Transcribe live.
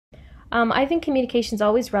I think communication is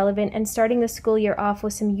always relevant, and starting the school year off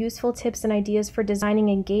with some useful tips and ideas for designing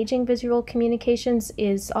engaging visual communications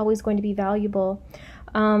is always going to be valuable.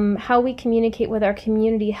 How we communicate with our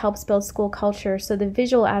community helps build school culture, so the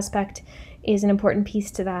visual aspect is an important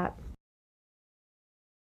piece to that.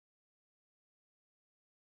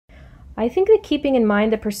 I think that keeping in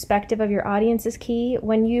mind the perspective of your audience is key.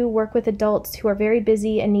 When you work with adults who are very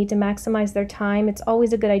busy and need to maximize their time, it's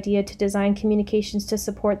always a good idea to design communications to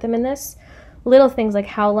support them in this. Little things like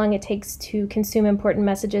how long it takes to consume important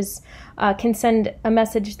messages can send a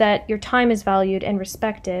message that your time is valued and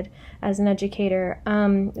respected as an educator.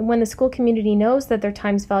 When the school community knows that their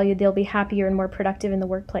time is valued, they'll be happier and more productive in the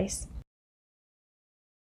workplace.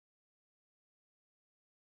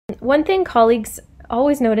 One thing colleagues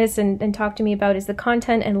always notice and talk to me about is the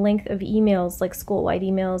content and length of emails, like school-wide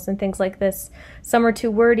emails and things like this. Some are too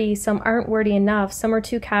wordy, some aren't wordy enough, some are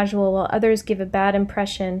too casual, while others give a bad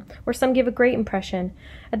impression, or some give a great impression.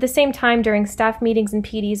 At the same time, during staff meetings and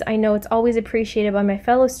PDs, I know it's always appreciated by my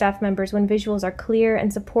fellow staff members when visuals are clear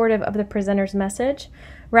and supportive of the presenter's message,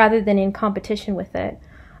 rather than in competition with it.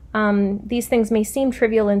 These things may seem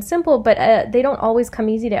trivial and simple, but they don't always come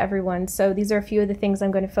easy to everyone, so these are a few of the things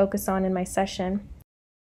I'm going to focus on in my session.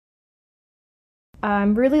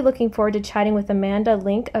 I'm really looking forward to chatting with Amanda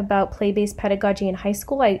Link about play-based pedagogy in high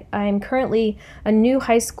school. I'm currently a new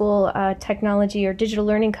high school technology or digital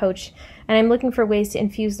learning coach, and I'm looking for ways to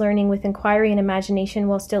infuse learning with inquiry and imagination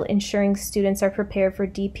while still ensuring students are prepared for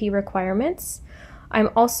DP requirements.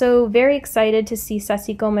 I'm also very excited to see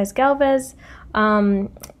Ceci Gomez-Galvez.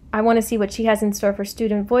 I want to see what she has in store for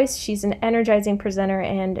Student Voice. She's an energizing presenter,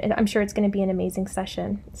 and I'm sure it's going to be an amazing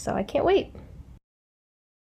session, so I can't wait.